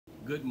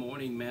Good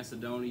morning,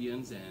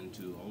 Macedonians, and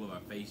to all of our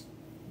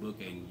Facebook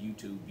and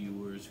YouTube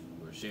viewers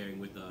who are sharing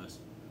with us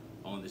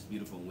on this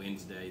beautiful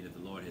Wednesday that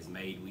the Lord has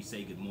made. We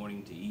say good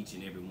morning to each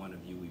and every one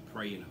of you. We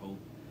pray and hope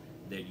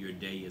that your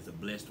day is a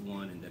blessed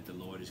one and that the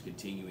Lord is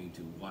continuing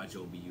to watch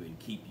over you and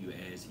keep you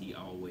as He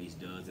always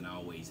does and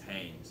always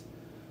has.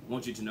 I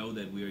want you to know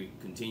that we're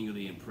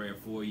continually in prayer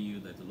for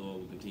you, that the Lord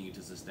will continue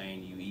to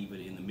sustain you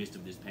even in the midst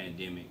of this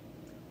pandemic.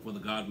 For the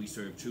God we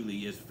serve truly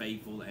is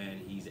faithful, and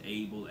He's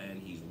able,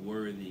 and He's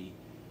worthy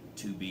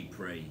to be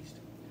praised.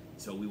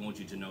 So we want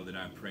you to know that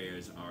our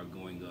prayers are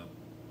going up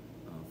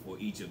for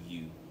each of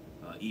you,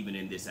 even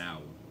in this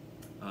hour.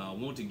 I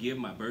want to give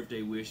my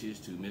birthday wishes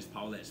to Miss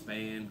Paulette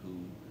Spann,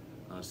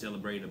 who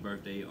celebrated a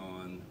birthday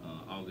on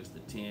August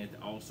the 10th.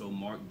 Also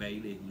Mark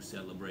Bailey, who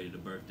celebrated a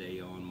birthday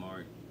on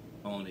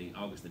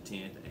August the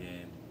 10th.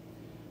 And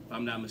if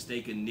I'm not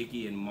mistaken,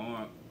 Nikki and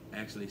Mark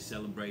actually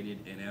celebrated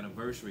an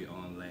anniversary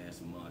on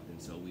last month,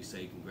 and so we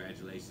say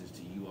congratulations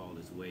to you all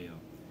as well.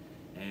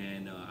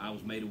 And I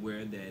was made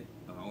aware that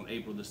on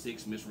April the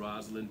 6th, Miss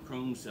Rosalind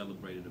Kroon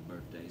celebrated a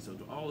birthday. So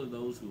to all of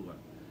those who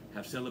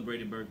have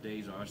celebrated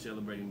birthdays or are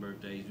celebrating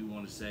birthdays, we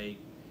want to say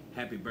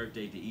happy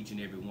birthday to each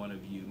and every one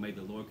of you. May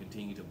the Lord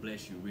continue to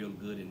bless you real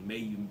good, and may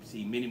you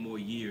see many more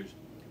years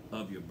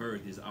of your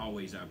birth is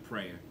always our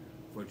prayer.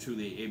 For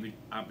truly every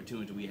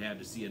opportunity we have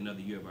to see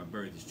another year of our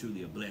birth is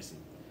truly a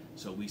blessing.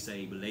 So we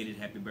say belated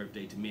happy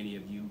birthday to many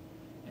of you,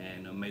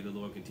 and may the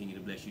Lord continue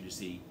to bless you to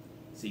see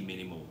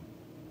many more.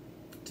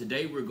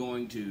 Today we're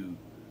going to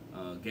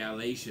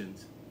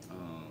Galatians,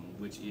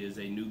 which is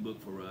a new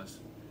book for us.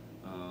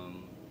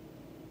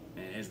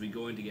 And as we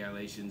go into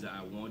Galatians,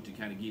 I want to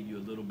kind of give you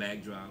a little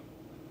backdrop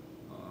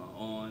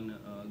on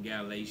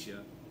Galatia.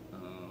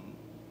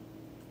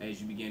 As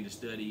you begin to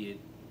study it,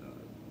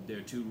 there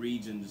are two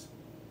regions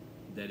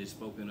that is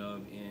spoken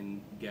of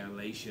in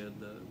Galatia,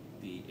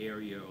 the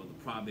area or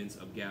the province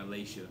of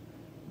Galatia.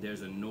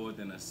 There's a north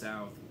and a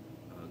south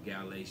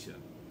Galatia.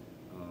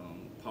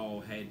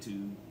 Paul had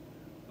to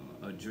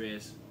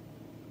address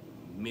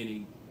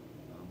many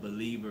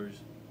believers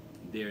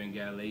there in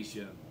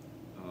Galatia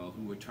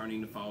who were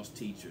turning to false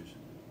teachers.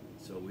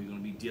 So we're going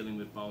to be dealing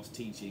with false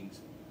teachings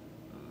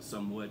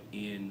somewhat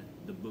in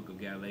the book of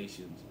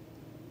Galatians.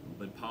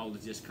 But Paul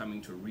is just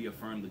coming to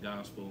reaffirm the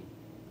gospel,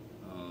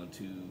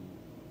 to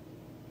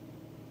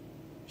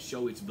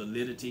show its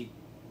validity,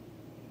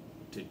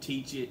 to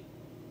teach it,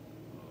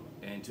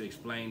 and to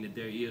explain that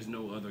there is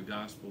no other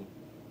gospel,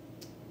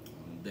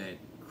 that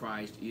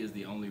Christ is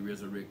the only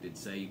resurrected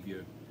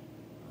Savior,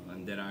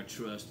 and that our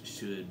trust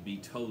should be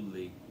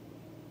totally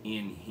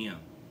in Him.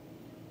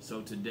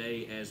 So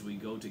today, as we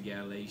go to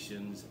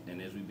Galatians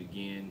and as we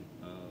begin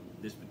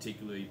this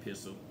particular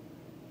epistle,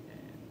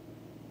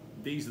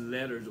 and these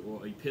letters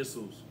or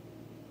epistles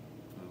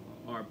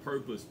are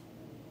purposed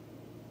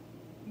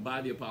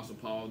by the Apostle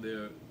Paul.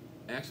 They're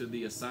actually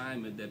the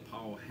assignment that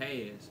Paul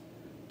has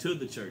to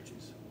the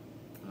churches,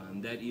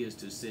 and that is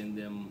to send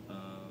them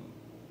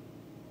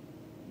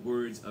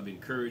words of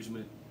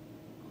encouragement,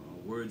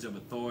 words of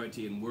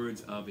authority, and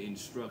words of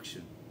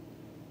instruction.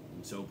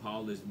 And so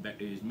Paul is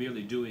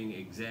merely doing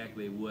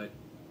exactly what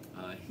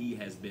he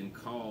has been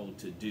called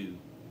to do.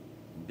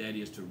 That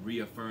is to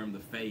reaffirm the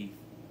faith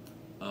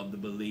of the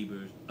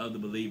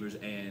believers,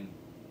 and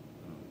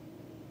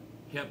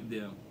help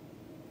them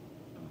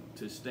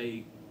to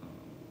stay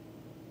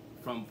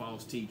from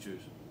false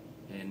teachers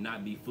and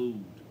not be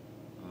fooled,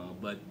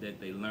 but that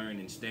they learn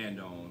and stand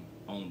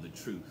on the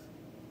truth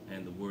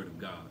and the Word of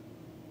God.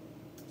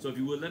 So if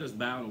you would, let us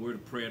bow in a word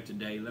of prayer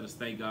today. Let us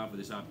thank God for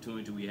this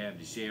opportunity we have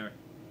to share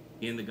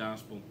in the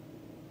gospel.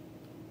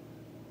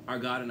 Our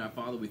God and our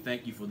Father, we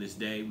thank you for this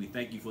day. We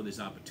thank you for this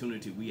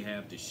opportunity we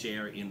have to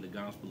share in the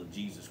gospel of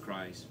Jesus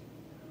Christ.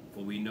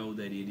 For we know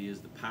that it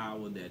is the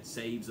power that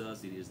saves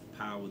us. It is the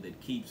power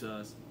that keeps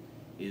us.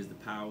 It is the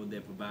power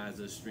that provides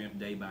us strength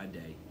day by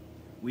day.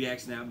 We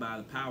ask now by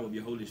the power of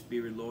your Holy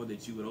Spirit, Lord,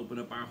 that you would open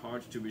up our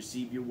hearts to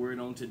receive your word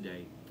on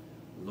today.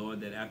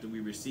 Lord, that after we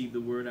receive the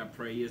word, our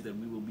prayer is that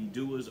we will be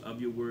doers of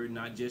your word,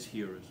 not just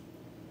hearers,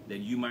 that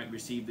you might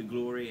receive the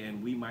glory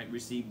and we might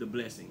receive the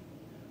blessing.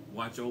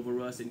 Watch over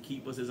us and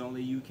keep us as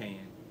only you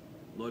can.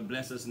 Lord,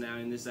 bless us now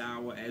in this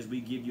hour as we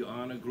give you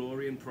honor,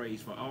 glory, and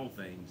praise for all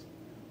things.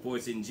 For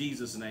it's in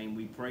Jesus' name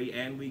we pray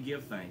and we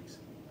give thanks.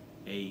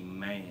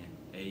 Amen.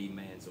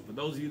 Amen. So for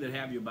those of you that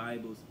have your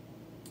Bibles,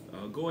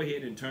 go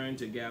ahead and turn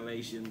to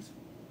Galatians.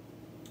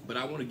 But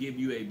I want to give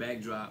you a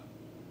backdrop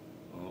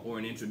or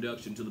an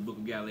introduction to the book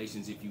of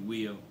Galatians, if you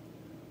will.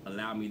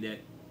 Allow me that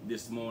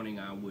this morning.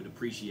 I would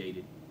appreciate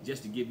it,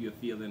 just to give you a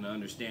feeling and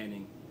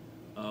understanding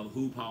of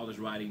who Paul is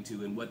writing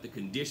to and what the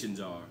conditions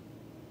are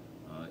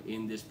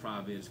in this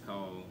province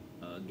called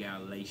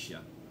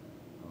Galatia.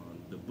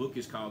 The book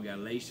is called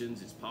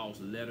Galatians. It's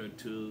Paul's letter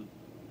to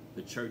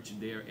the church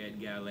there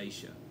at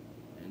Galatia.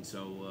 And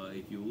so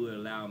if you would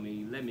allow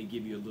me, let me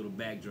give you a little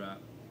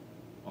backdrop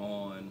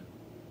on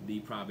the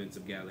province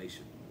of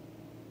Galatia.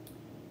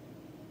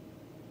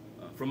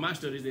 From my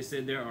studies, they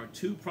said there are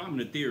two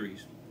prominent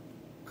theories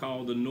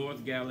called the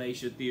North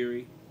Galatia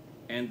theory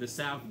and the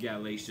South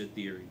Galatia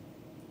theory,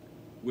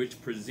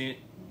 which present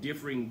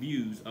differing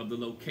views of the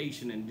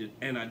location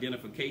and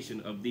identification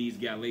of these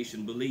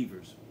Galatian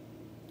believers.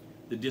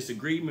 The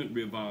disagreement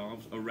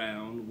revolves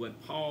around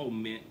what Paul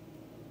meant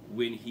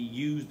when he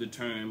used the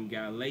term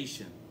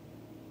Galatian.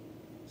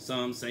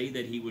 Some say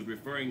that he was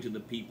referring to the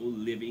people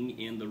living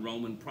in the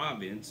Roman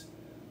province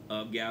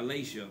of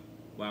Galatia,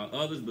 while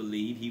others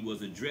believe he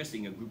was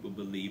addressing a group of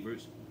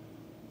believers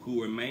who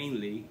were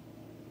mainly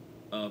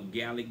of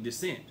Gallic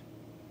descent.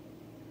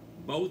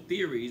 Both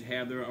theories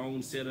have their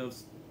own set of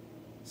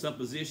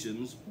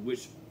suppositions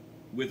which,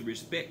 with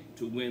respect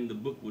to when the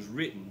book was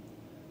written,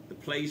 the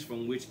place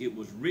from which it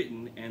was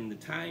written, and the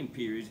time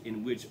periods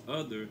in which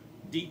other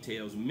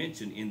details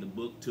mentioned in the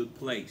book took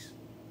place.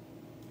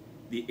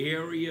 The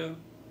area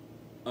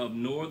of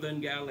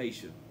northern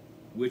Galatia,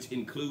 which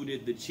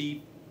included the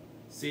chief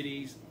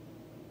cities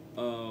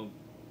of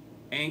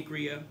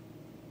Ancyra,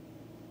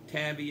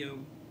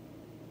 Tavium,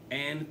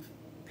 and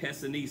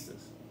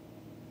Pessinensis,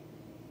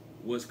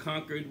 was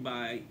conquered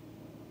by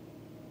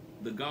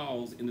the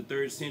Gauls in the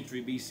 3rd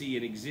century BC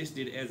and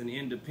existed as an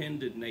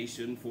independent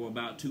nation for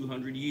about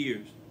 200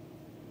 years.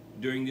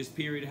 During this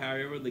period,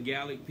 however, the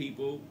Gallic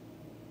people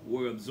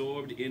were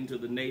absorbed into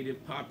the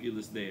native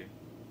populace there.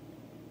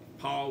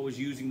 Paul was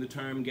using the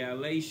term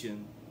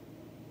Galatian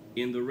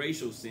in the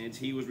racial sense.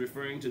 He was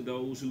referring to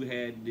those who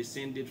had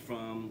descended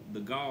from the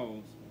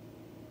Gauls.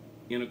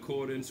 In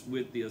accordance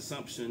with the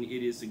assumption,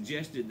 it is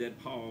suggested that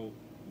Paul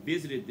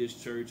visited this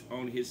church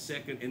on his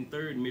 2nd and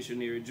 3rd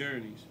missionary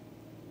journeys.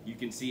 You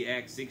can see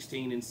Acts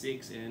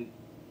 16:6 and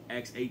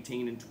Acts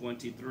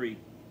 18:23.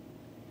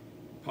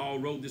 Paul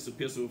wrote this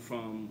epistle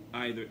from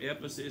either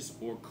Ephesus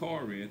or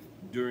Corinth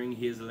during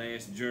his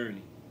last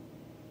journey.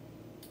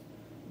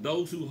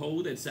 Those who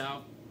hold the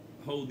South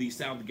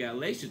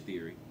Galatia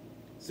theory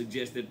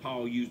suggest that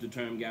Paul used the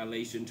term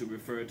Galatian to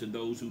refer to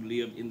those who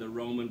lived in the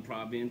Roman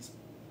province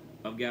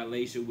of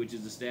Galatia, which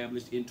is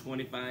established in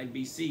 25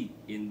 BC.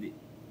 And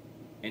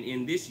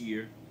in this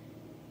year,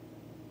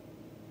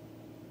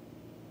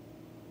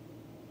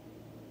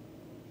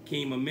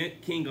 King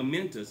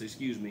Amentus,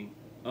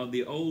 of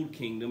the old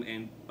kingdom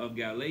and of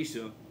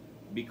Galatia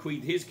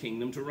bequeathed his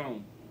kingdom to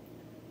Rome.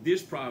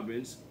 This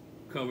province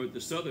covered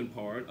the southern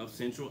part of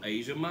Central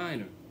Asia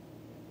Minor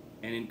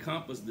and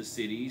encompassed the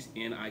cities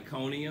in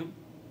Iconium,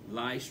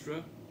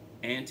 Lystra,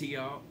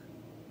 Antioch,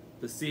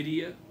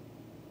 Pisidia,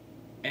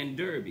 and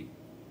Derbe.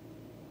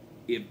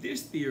 If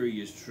this theory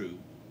is true,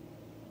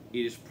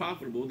 it is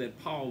probable that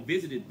Paul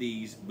visited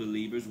these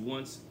believers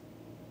once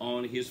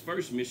on his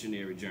first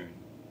missionary journey,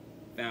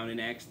 found in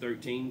Acts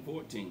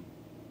 13:14.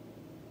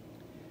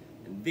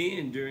 And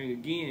then during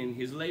again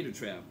his later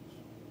travels.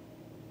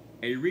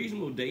 A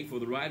reasonable date for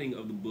the writing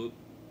of the book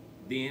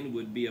then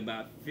would be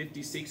about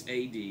 56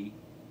 AD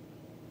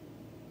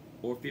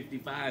or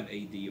 55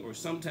 AD, or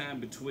sometime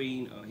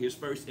between his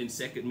first and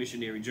second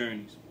missionary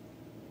journeys.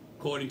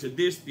 According to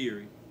this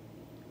theory,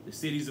 the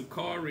cities of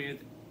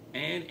Corinth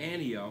and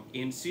Antioch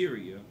in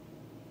Syria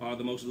are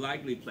the most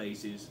likely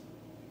places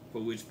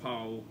for which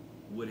Paul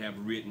would have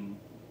written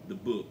the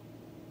book.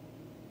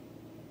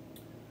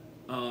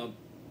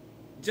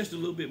 Just a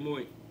little bit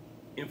more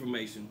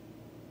information.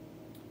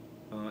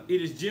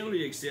 It is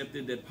generally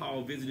accepted that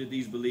Paul visited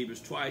these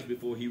believers twice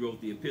before he wrote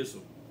the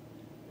epistle.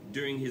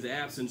 During his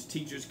absence,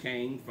 teachers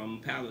came from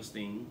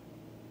Palestine,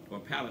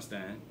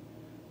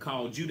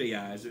 called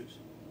Judaizers,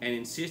 and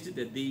insisted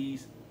that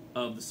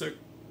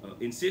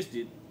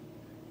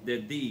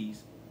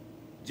these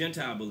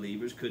Gentile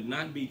believers could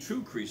not be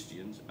true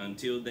Christians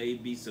until they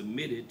be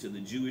submitted to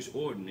the Jewish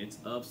ordinance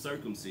of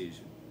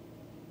circumcision.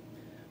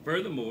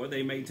 Furthermore,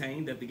 they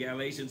maintained that the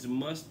Galatians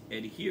must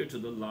adhere to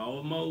the law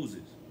of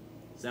Moses.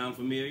 Sound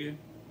familiar?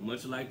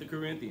 Much like the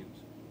Corinthians.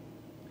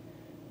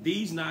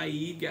 These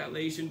naive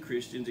Galatian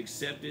Christians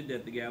accepted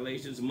that the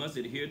Galatians must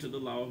adhere to the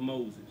law of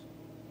Moses.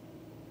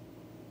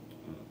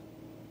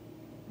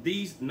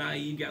 These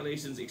naive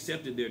Galatians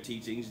accepted their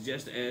teachings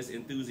just as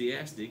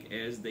enthusiastic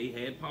as they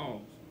had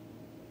Paul's.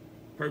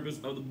 The purpose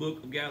of the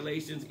book of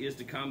Galatians is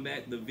to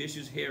combat the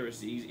vicious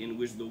heresies in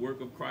which the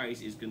work of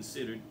Christ is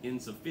considered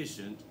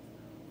insufficient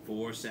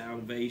for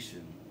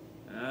salvation.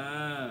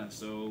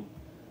 So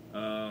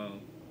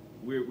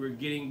we're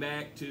getting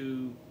back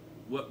to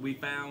what we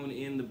found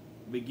in the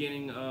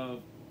beginning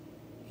of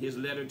his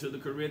letter to the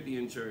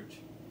Corinthian church.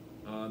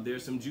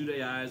 There's some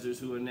Judaizers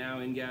who are now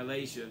in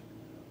Galatia,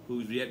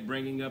 who's yet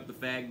bringing up the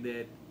fact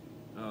that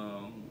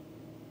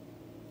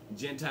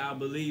Gentile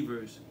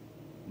believers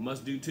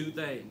must do two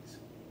things.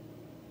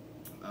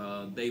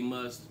 They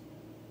must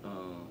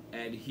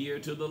adhere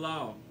to the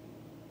law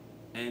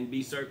and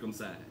be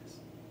circumcised.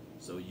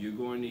 So you're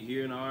going to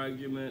hear an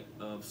argument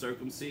of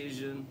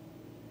circumcision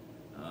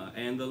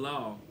and the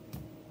law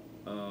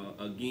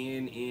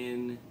again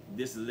in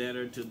this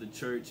letter to the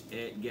church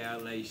at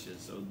Galatia.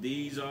 So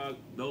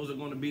those are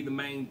going to be the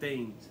main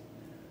things.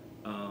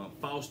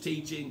 False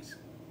teachings,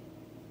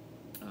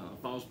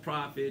 false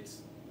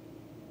prophets.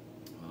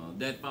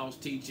 That false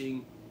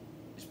teaching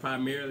is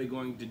primarily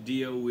going to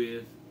deal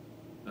with,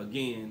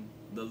 again,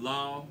 the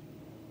law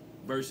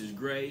versus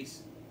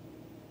grace,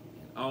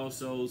 and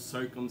also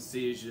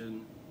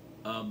circumcision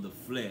of the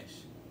flesh.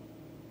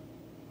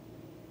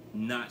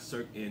 Not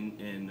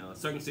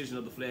circumcision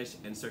of the flesh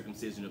and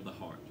circumcision of the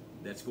heart.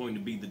 That's going to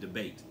be the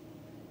debate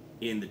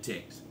in the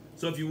text.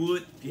 So if you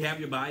would, if you have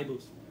your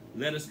Bibles,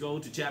 let us go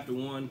to chapter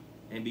 1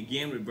 and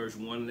begin with verse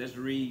 1. Let's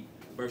read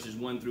verses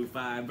 1 through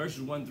 5.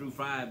 Verses 1 through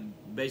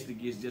 5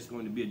 basically is just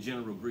going to be a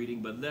general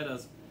greeting, but let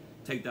us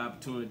take the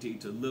opportunity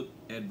to look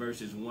at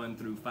verses 1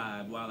 through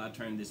 5 while I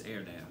turn this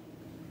air down.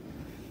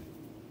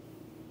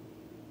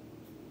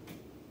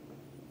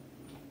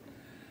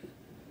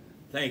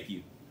 Thank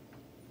you.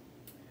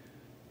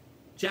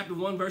 Chapter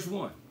 1, verse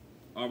 1.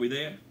 Are we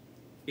there?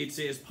 It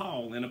says,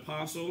 Paul, an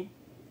apostle,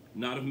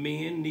 not of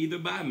men, neither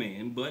by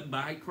man, but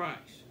by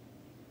Christ,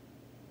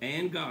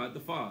 and God the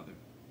Father,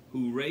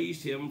 who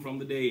raised him from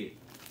the dead,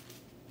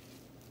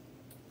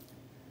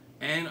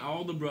 and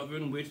all the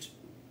brethren which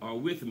are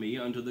with me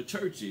unto the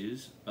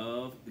churches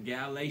of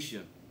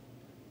Galatia.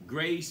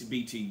 Grace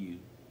be to you,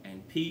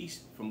 and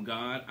peace from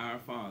God our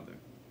Father,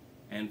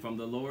 and from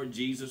the Lord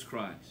Jesus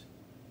Christ,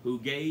 who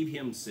gave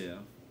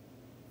himself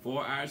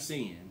for our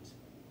sins,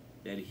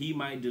 that he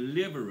might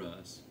deliver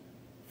us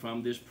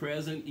from this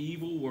present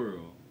evil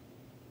world,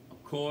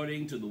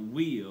 according to the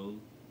will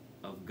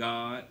of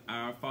God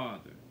our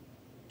Father,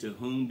 to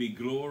whom be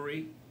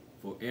glory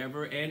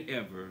forever and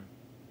ever.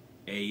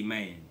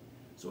 Amen.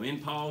 So in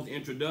Paul's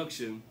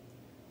introduction,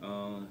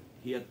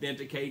 he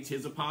authenticates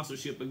his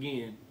apostleship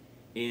again,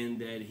 in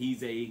that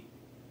he's a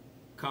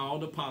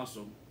called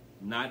apostle,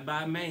 not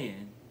by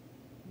man,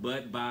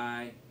 but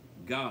by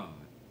God.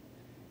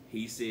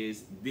 He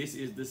says, this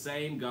is the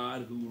same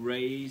God who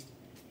raised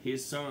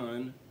his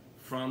son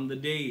from the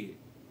dead.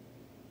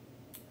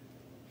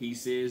 He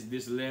says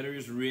this letter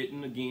is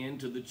written again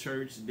to the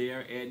church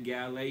there at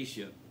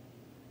Galatia.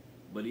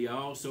 But he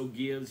also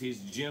gives his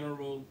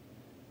general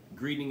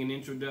greeting and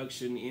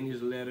introduction in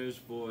his letters,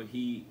 for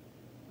he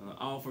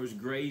offers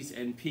grace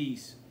and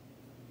peace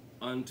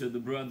unto the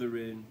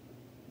brethren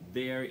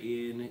there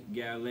in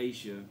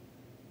Galatia,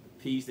 the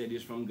peace that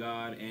is from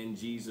God and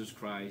Jesus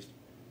Christ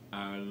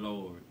our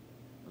Lord.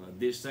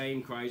 This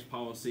same Christ,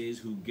 Paul says,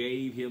 who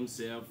gave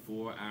himself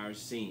for our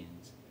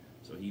sins.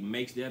 So he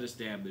makes that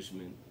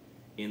establishment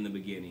in the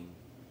beginning,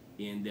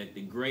 in that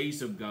the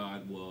grace of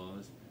God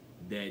was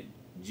that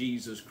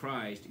Jesus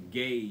Christ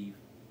gave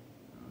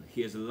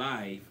his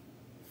life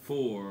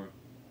for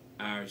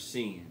our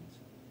sins,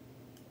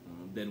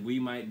 that we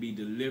might be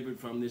delivered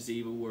from this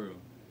evil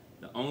world.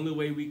 The only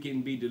way we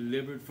can be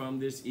delivered from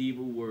this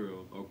evil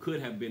world, or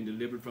could have been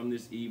delivered from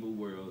this evil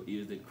world,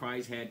 is that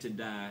Christ had to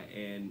die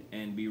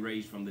and be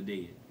raised from the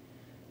dead.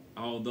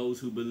 All those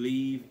who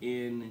believe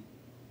in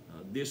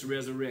this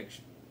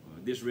resurrection,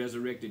 or this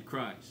resurrected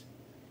Christ,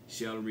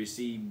 shall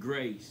receive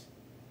grace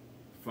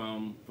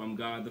from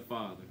God the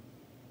Father,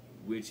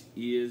 which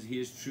is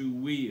his true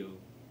will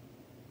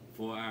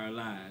for our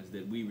lives,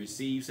 that we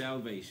receive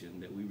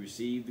salvation, that we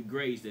receive the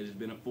grace that has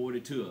been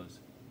afforded to us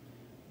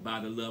by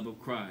the love of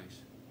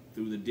Christ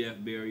through the death,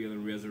 burial,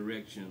 and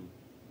resurrection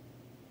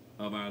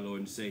of our Lord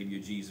and Savior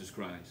Jesus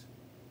Christ.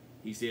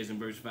 He says in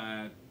verse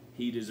 5,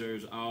 he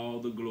deserves all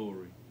the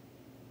glory,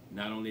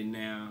 not only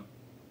now,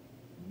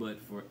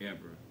 but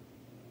forever.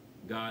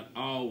 God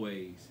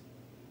always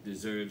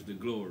deserves the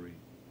glory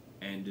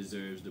and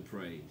deserves the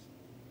praise.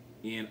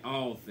 In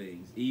all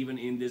things, even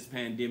in this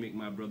pandemic,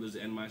 my brothers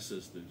and my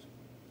sisters,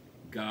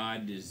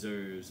 God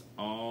deserves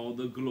all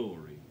the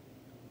glory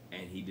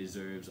and he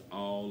deserves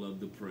all of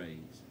the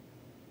praise.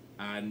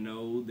 I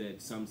know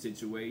that some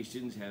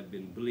situations have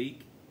been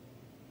bleak.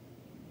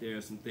 There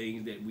are some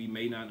things that we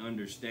may not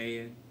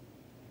understand,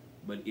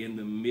 but in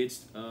the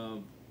midst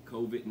of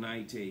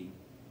COVID-19,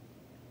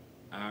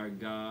 our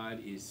God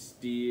is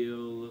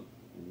still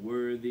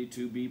worthy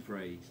to be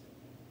praised,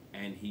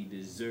 and he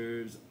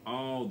deserves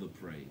all the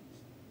praise,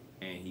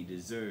 and he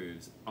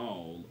deserves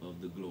all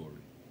of the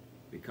glory,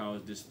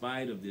 because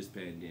despite of this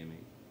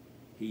pandemic,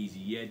 he's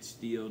yet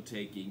still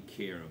taking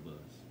care of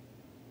us,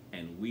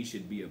 and we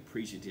should be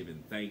appreciative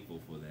and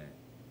thankful for that,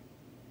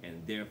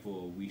 and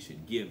therefore we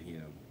should give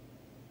him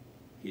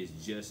his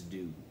just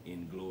due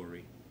in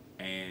glory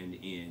and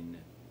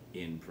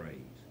in praise.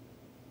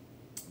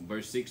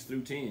 Verse 6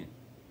 through 10,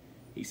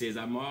 he says,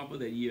 I marvel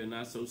that ye are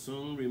not so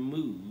soon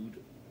removed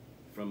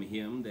from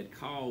him that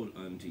called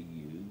unto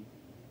you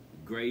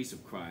the grace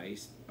of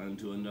Christ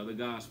unto another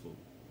gospel,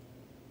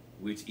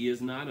 which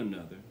is not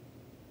another.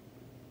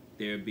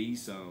 There be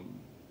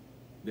some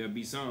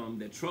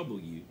that trouble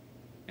you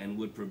and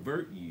would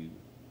pervert you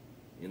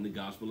in the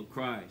gospel of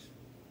Christ.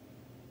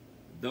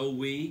 Though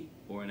we,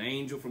 or an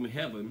angel from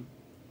heaven,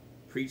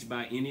 preach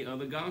by any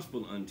other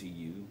gospel unto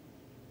you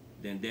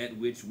than that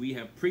which we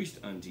have preached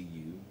unto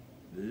you,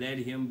 let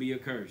him be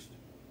accursed.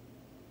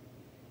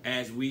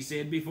 As we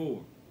said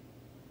before,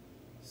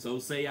 so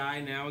say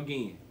I now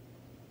again,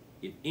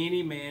 if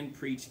any man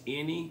preach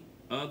any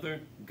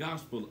other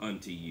gospel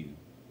unto you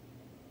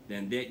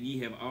than that ye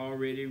have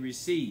already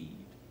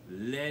received,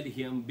 let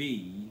him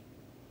be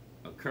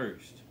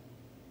accursed.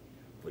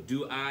 For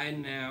do I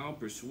now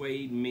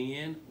persuade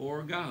men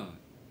or God?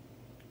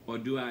 Or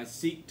do I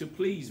seek to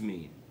please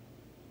men?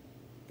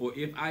 For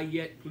if I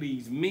yet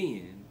please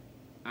men,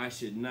 I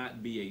should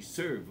not be a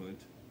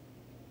servant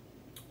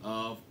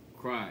of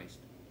Christ.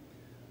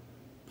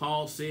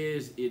 Paul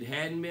says it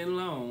hadn't been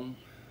long,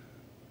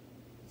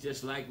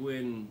 just like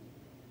when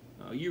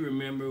you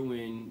remember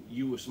when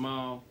you were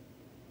small,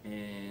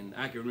 and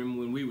I can remember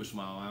when we were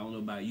small. I don't know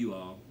about you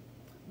all,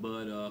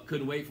 but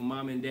couldn't wait for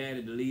mom and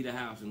daddy to leave the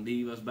house and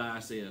leave us by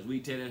ourselves.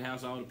 We'd tear that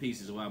house all to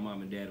pieces while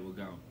mom and daddy were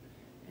gone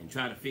and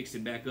try to fix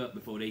it back up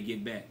before they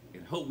get back,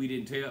 and hope we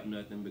didn't tear up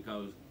nothing,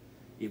 because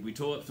if we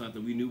tore up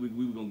something, we knew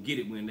we were going to get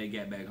it when they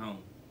got back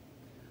home.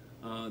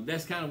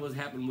 That's kind of what's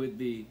happened with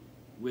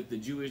the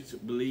Jewish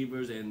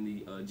believers and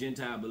the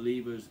Gentile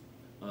believers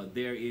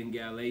there in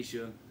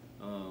Galatia.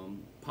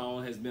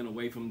 Paul has been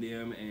away from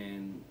them,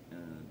 and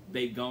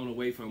they've gone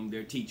away from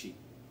their teaching,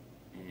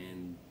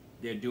 and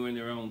they're doing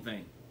their own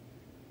thing.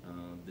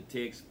 The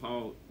text,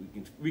 Paul,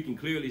 we can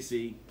clearly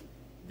see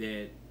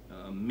that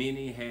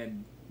many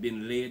had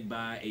been led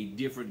by a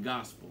different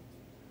gospel,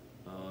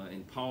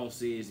 and Paul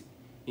says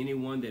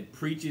anyone that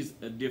preaches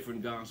a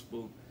different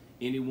gospel,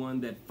 anyone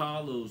that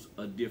follows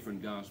a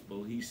different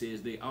gospel, he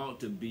says they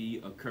ought to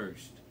be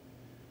accursed.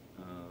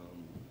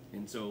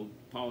 And so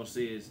Paul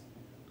says,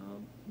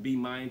 be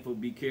mindful,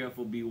 be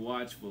careful, be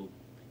watchful,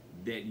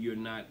 that you're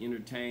not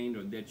entertained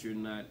or that you're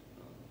not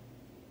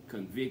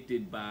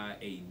convicted by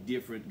a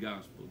different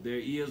gospel. There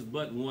is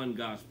but one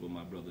gospel,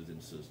 my brothers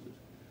and sisters.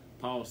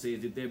 Paul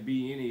says if there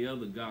be any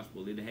other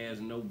gospel, it has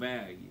no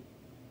value,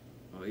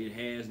 or it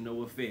has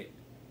no effect.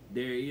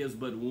 There is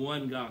but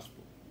one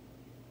gospel,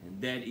 and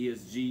that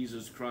is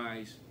Jesus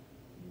Christ,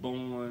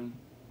 born,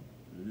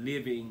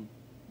 living,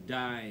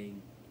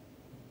 dying,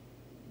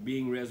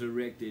 being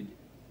resurrected,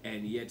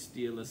 and yet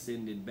still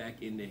ascended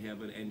back into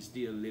heaven and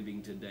still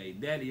living today.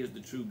 That is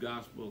the true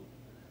gospel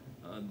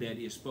that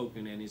is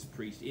spoken and is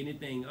preached.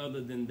 Anything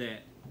other than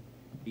that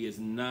is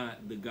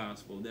not the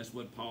gospel. That's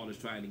what Paul is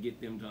trying to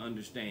get them to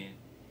understand.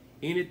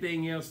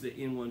 Anything else that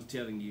anyone's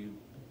telling you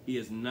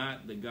is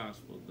not the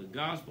gospel. The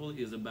gospel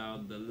is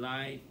about the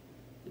life,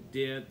 the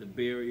death, the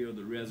burial,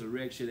 the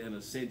resurrection, and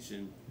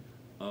ascension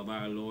of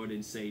our Lord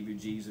and Savior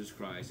Jesus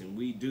Christ. And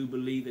we do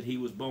believe that he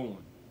was born.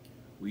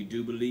 We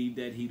do believe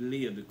that he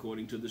lived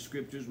according to the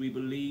scriptures. We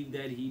believe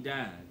that he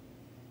died.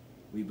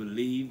 We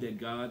believe that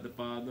God the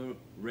Father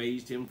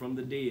raised him from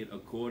the dead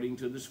according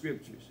to the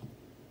scriptures.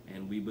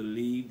 And we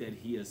believe that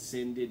he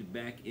ascended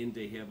back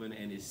into heaven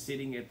and is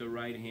sitting at the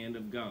right hand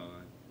of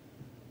God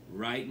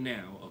right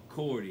now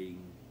according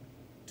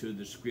to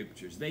the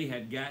scriptures. They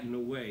had gotten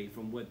away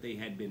from what they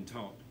had been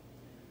taught.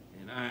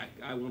 And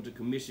I want to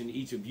commission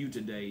each of you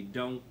today,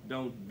 don't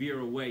veer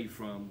away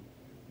from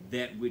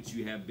that which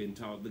you have been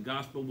taught. The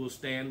gospel will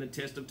stand the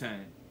test of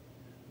time.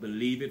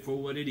 Believe it for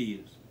what it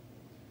is.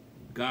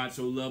 God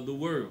so loved the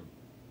world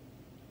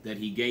that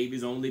he gave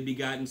his only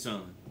begotten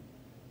Son,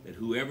 that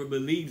whoever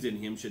believes in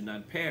him should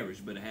not perish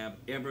but have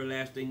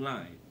everlasting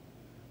life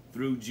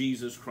through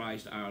Jesus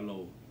Christ our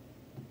Lord.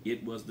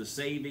 It was the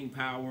saving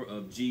power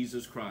of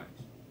Jesus Christ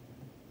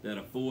that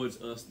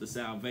affords us the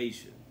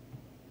salvation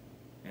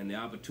and the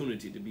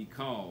opportunity to be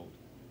called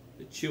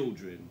the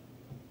children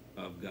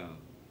of God.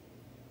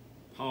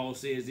 Paul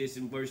says this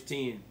in verse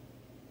 10.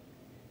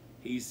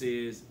 He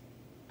says,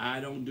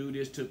 I don't do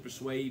this to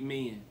persuade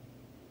men.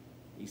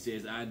 He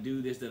says, I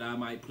do this that I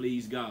might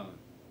please God.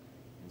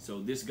 And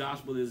so this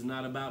gospel is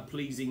not about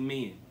pleasing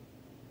men.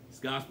 This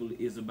gospel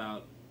is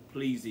about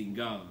pleasing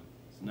God.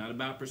 It's not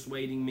about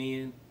persuading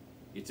men.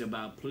 It's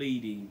about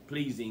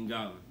pleasing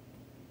God.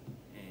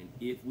 And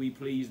if we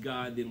please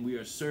God, then we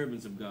are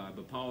servants of God.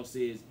 But Paul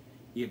says,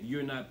 if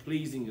you're not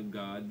pleasing of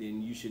God,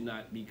 then you should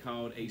not be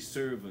called a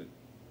servant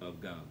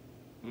of God.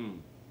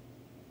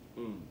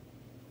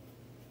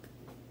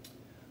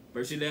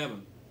 Verse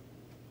 11.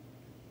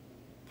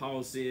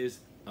 Paul says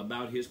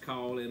about his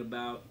call and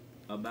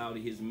about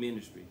his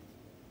ministry.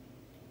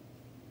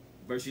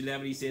 Verse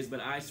 11, he says, but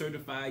I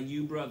certify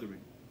you, brethren,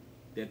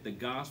 that the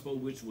gospel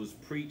which was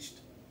preached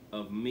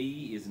of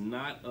me is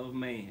not of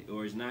man,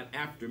 or is not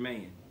after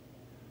man.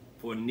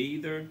 For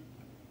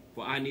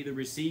I neither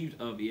received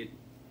of it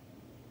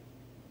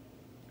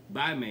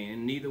by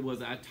man, neither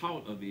was I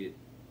taught of it,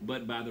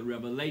 but by the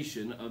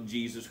revelation of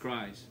Jesus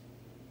Christ.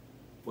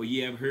 For ye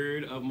have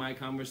heard of my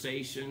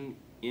conversation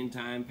in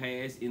time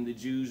past in the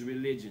Jews'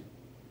 religion,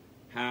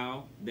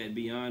 how that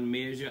beyond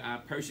measure I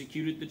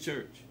persecuted the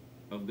church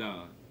of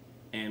God,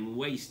 and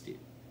wasted,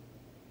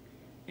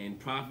 and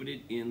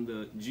profited in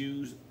the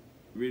Jews'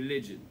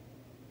 religion,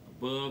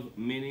 above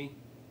many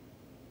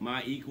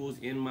my equals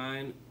in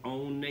mine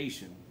own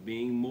nation,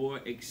 being more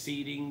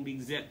exceedingly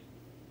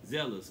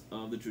zealous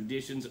of the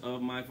traditions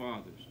of my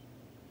fathers.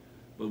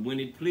 But when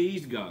it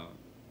pleased God,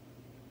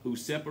 who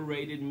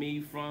separated me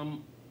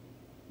from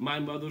my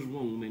mother's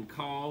womb and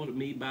called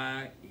me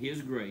by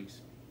his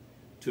grace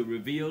to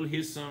reveal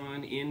his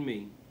Son in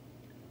me,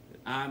 that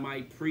I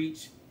might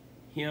preach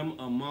him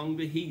among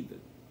the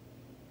heathen,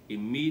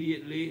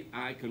 immediately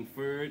I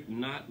conferred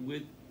not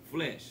with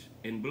flesh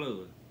and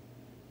blood.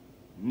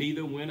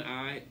 Neither went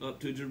I up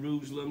to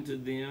Jerusalem to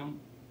them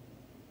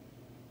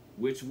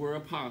which were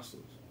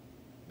apostles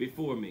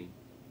before me,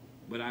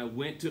 but I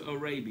went to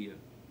Arabia,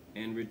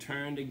 and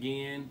returned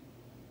again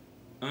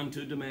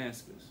unto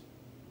Damascus.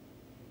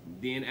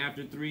 Then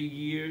after 3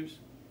 years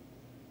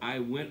I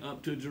went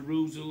up to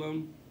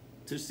Jerusalem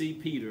to see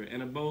Peter,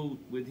 and abode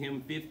with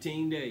him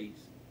 15 days.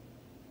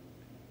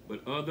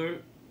 But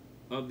other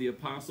of the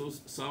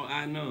apostles saw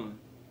I none,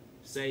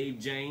 save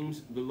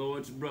James the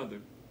Lord's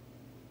brother.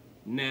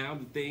 Now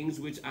the things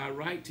which I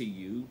write to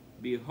you,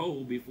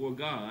 behold, before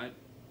God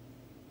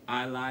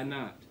I lie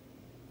not.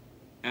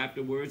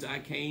 Afterwards I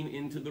came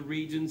into the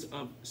regions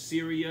of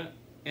Syria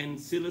and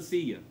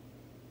Cilicia,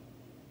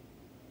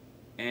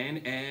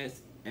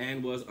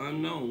 and was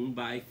unknown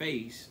by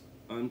face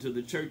unto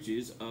the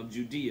churches of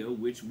Judea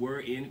which were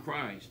in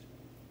Christ.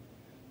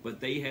 But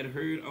they had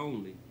heard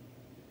only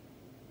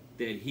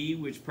that he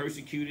which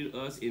persecuted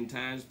us in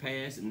times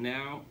past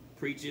now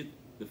preacheth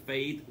the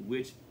faith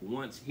which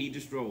once he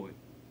destroyed.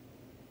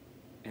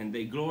 And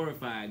they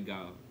glorified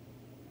God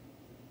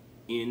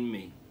in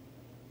me.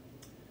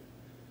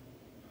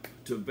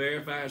 To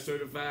verify and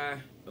certify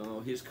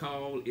his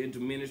call into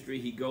ministry,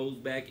 he goes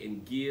back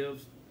and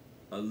gives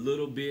a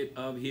little bit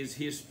of his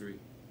history.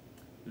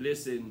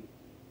 Listen,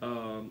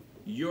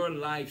 your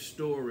life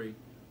story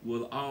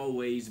will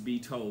always be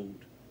told.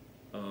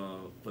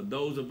 For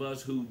those of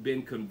us who've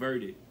been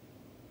converted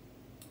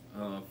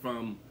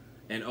from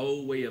an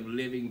old way of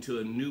living to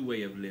a new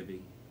way of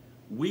living,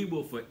 we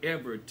will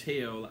forever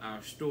tell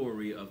our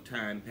story of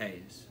time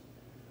past.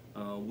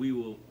 We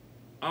will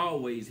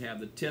always have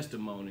the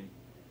testimony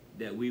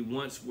that we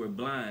once were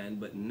blind,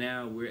 but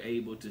now we're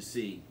able to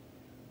see.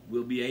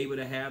 We'll be able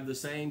to have the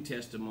same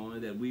testimony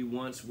that we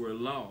once were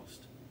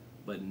lost,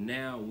 but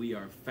now we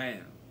are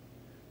found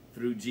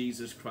through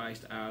Jesus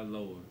Christ our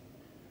Lord.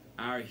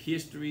 Our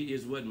history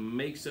is what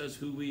makes us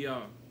who we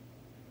are.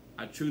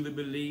 I truly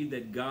believe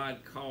that God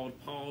called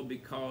Paul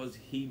because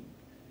he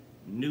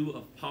knew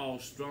of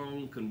Paul's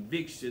strong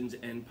convictions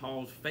and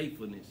Paul's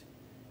faithfulness.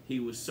 He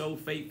was so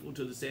faithful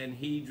to the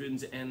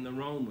Sanhedrins and the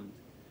Romans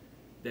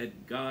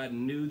that God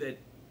knew that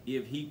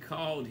if he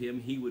called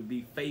him, he would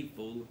be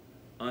faithful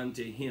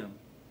unto him.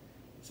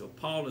 So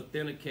Paul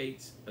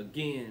authenticates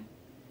again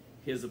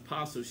his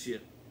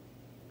apostleship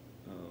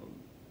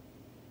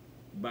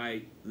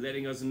by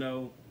letting us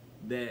know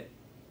that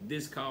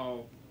this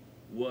call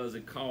was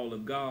a call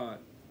of God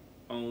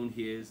on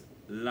his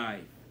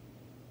life.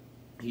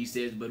 He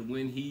says, but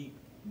when he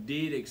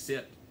did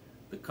accept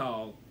the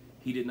call,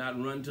 he did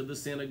not run to the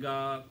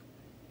synagogue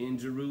in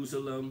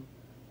Jerusalem,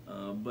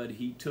 but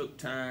he took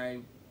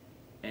time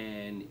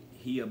and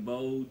he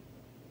abode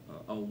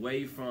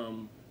away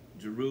from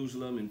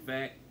Jerusalem. In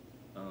fact,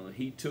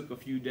 he took a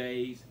few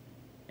days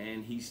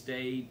and he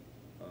stayed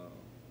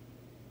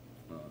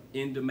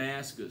in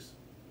Damascus.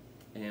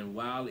 And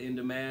while in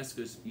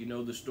Damascus, you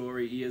know the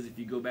story is, if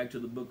you go back to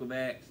the book of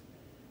Acts,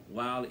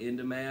 while in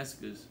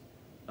Damascus,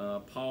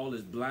 Paul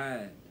is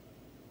blind.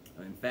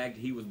 In fact,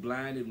 he was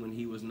blinded when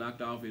he was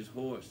knocked off his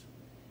horse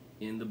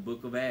in the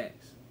book of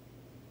Acts.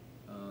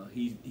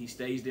 He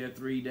stays there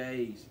 3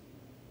 days,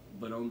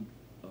 but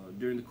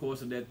during the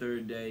course of that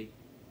third day,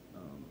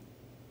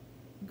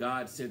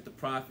 God sent the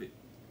prophet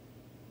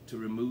to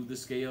remove the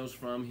scales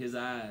from his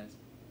eyes,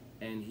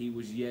 and he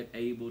was yet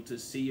able to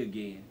see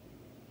again.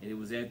 And it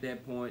was at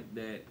that point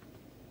that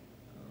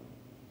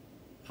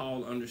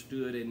Paul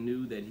understood and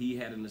knew that he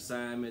had an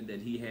assignment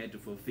that he had to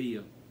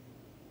fulfill.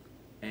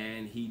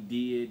 And he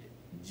did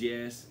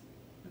just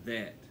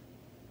that.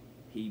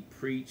 He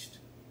preached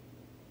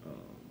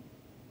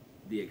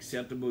the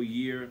acceptable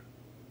year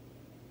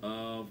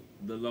of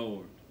the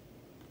Lord.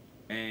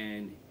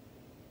 And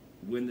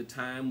when the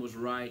time was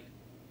right,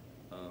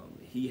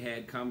 he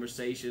had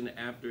conversation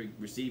after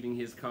receiving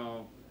his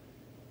call.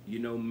 You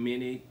know,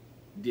 many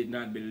did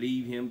not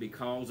believe him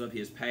because of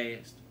his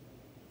past.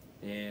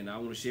 And I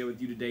want to share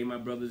with you today, my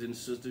brothers and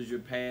sisters, your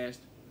past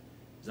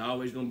is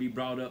always going to be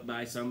brought up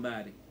by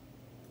somebody.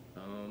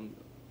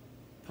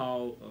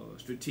 Paul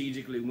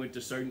strategically went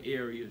to certain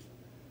areas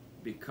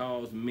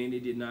because many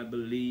did not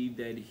believe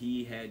that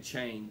he had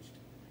changed.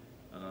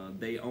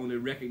 They only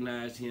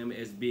recognized him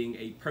as being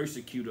a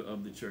persecutor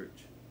of the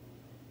church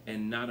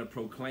and not a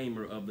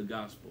proclaimer of the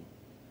gospel.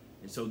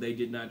 And so they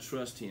did not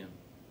trust him.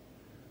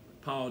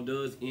 Paul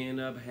does end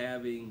up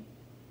having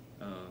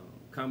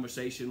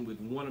conversation with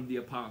one of the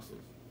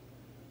apostles,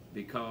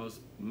 because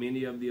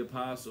many of the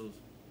apostles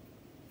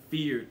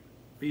feared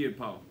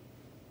Paul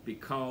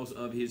because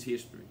of his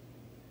history.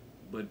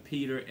 But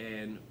Peter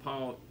and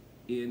Paul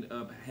end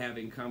up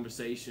having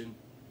conversation,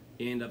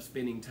 end up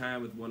spending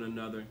time with one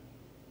another,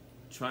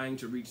 trying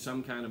to reach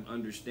some kind of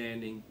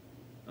understanding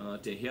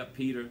to help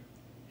Peter,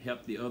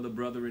 help the other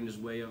brethren as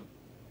well.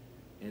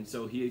 And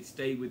so he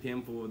stayed with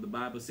him for, the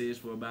Bible says,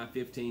 for about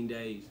 15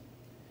 days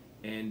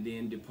and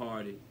then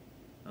departed.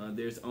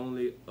 There's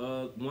only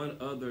one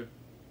other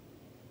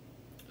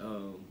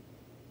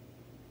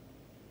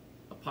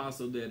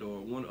apostle that,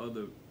 or one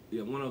other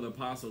one other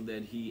apostle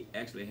that he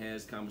actually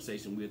has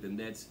conversation with, and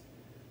that's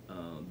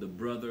the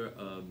brother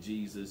of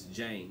Jesus,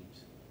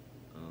 James,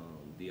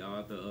 the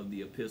author of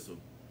the epistle.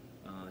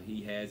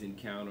 He has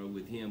encounter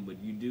with him,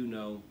 but you do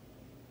know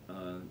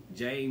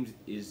James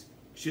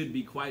should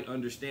be quite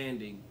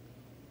understanding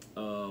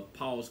of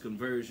Paul's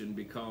conversion,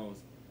 because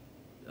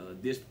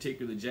this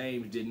particular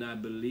James did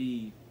not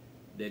believe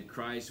that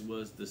Christ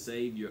was the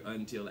Savior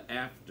until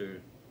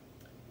after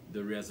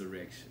the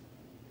resurrection.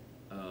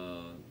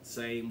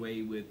 Same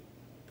way with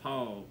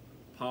Paul.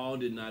 Paul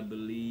did not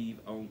believe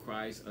on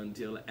Christ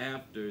until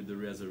after the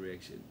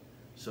resurrection.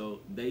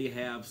 So they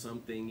have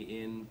something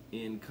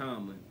in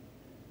common,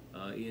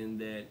 in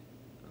that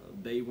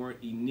they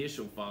weren't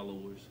initial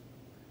followers,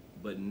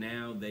 but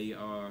now they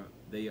are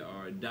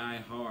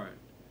die-hard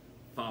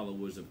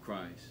followers of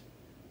Christ.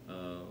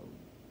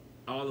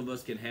 All of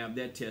us can have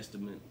that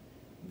testament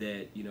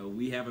that, you know,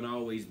 we haven't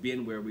always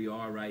been where we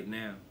are right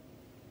now,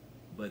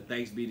 but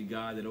thanks be to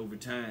God that over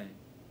time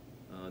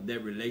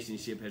that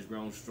relationship has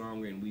grown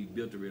stronger, and we've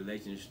built a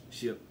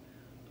relationship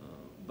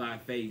by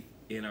faith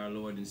in our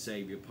Lord and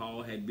Savior.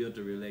 Paul had built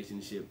a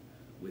relationship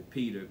with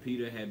Peter.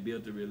 Peter had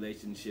built a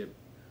relationship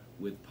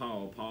with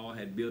Paul. Paul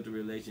had built a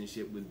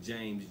relationship with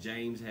James.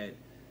 James had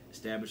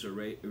established a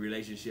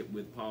relationship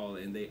with Paul,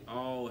 and they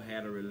all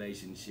had a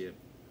relationship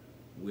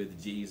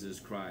with Jesus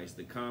Christ.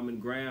 The common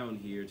ground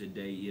here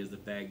today is the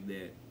fact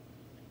that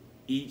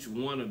each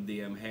one of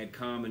them had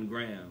common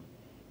ground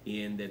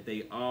in that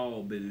they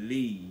all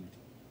believed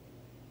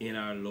in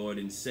our Lord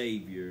and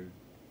Savior,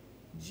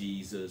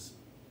 Jesus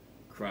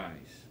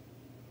Christ.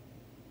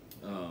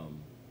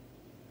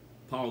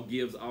 Paul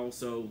gives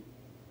also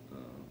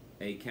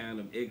a kind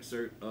of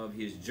excerpt of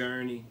his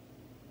journey,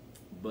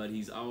 but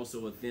he's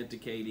also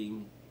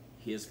authenticating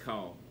his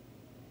call,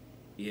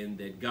 in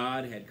that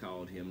God had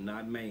called him,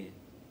 not man,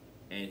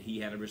 and he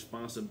had a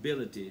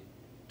responsibility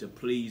to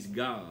please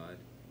God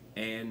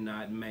and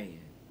not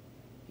man.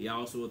 He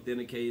also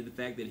authenticated the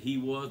fact that he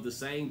was the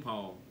same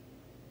Paul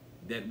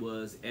that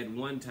was at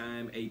one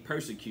time a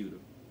persecutor,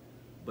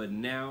 but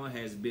now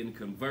has been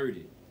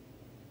converted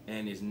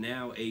and is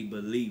now a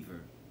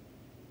believer,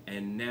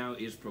 and now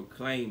is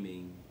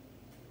proclaiming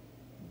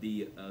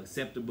the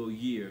acceptable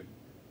year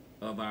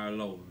of our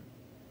Lord.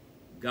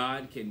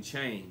 God can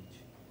change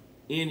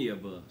any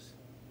of us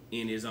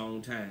in his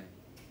own time.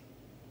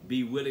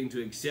 Be willing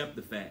to accept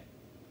the fact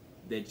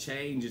that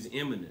change is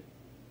imminent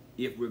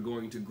if we're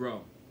going to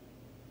grow.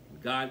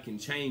 God can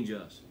change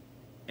us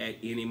at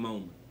any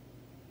moment.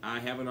 I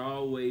haven't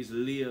always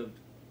lived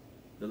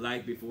the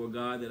life before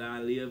God that I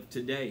live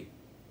today,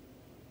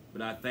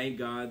 but I thank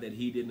God that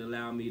he didn't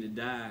allow me to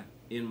die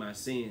in my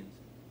sins,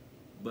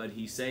 but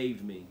he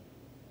saved me,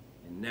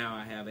 and now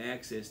I have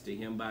access to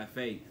him by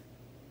faith,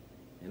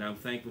 and I'm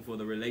thankful for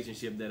the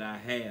relationship that I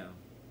have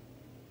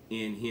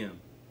in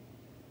him.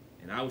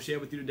 And I will share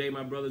with you today,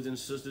 my brothers and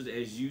sisters,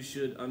 as you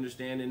should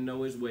understand and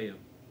know as well,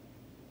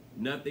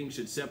 nothing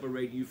should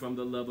separate you from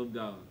the love of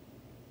God.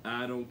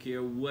 I don't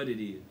care what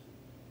it is.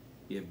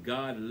 If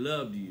God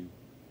loved you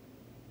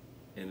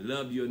and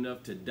loved you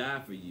enough to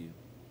die for you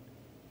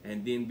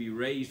and then be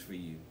raised for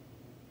you,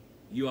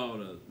 you ought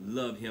to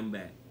love him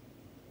back.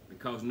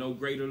 Because no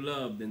greater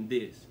love than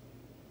this,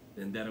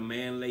 than that a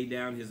man lay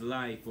down his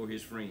life for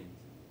his friends.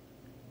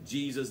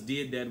 Jesus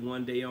did that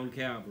one day on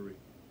Calvary,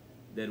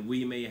 that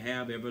we may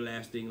have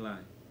everlasting life.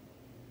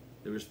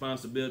 The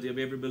responsibility of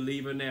every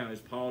believer now, as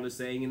Paul is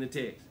saying in the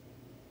text,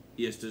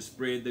 is to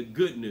spread the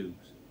good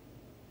news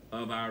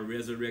of our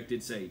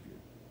resurrected Savior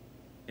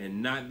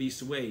and not be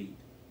swayed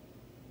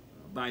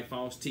by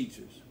false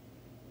teachers,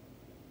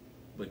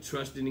 but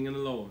trusting in the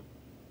Lord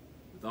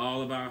with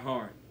all of our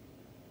heart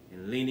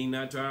and leaning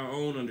not to our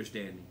own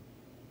understanding,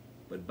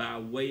 but by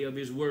way of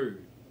his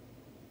word,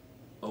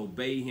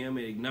 obey him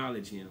and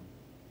acknowledge him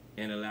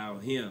and allow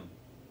him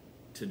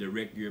to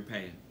direct your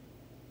path.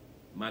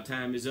 My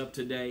time is up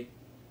today.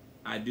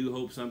 I do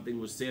hope something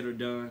was said or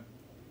done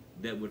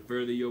that would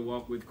further your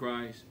walk with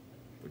Christ,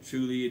 for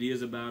truly it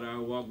is about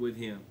our walk with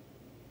him.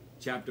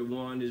 Chapter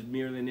 1 is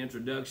merely an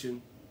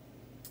introduction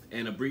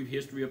and a brief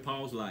history of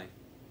Paul's life,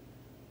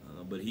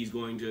 but he's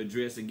going to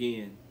address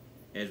again,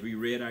 as we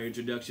read our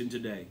introduction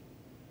today,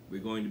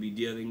 we're going to be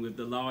dealing with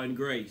the law and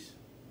grace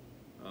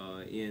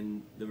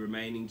in the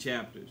remaining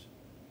chapters,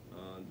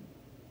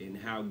 and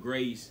how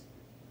grace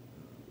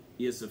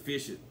is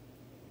sufficient,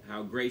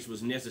 how grace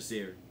was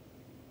necessary,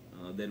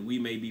 that we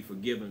may be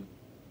forgiven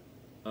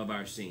of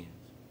our sins.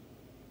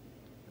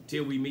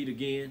 Until we meet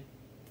again,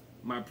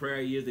 my prayer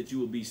is that you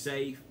will be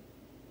safe,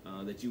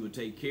 that you would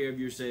take care of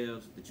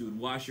yourselves, that you would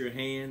wash your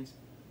hands,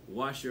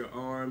 wash your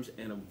arms,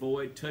 and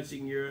avoid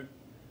touching your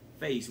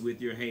face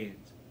with your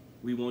hands.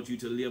 We want you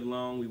to live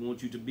long. We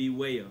want you to be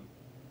well.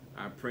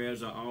 Our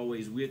prayers are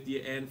always with you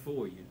and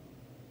for you.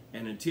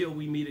 And until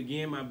we meet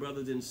again, my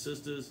brothers and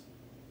sisters,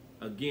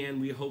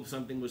 again, we hope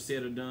something was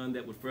said or done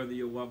that would further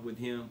your walk with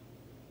him.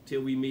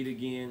 Till we meet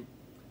again,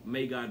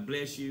 may God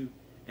bless you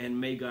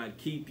and may God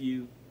keep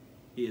you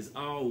is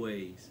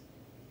always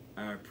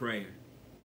our prayer.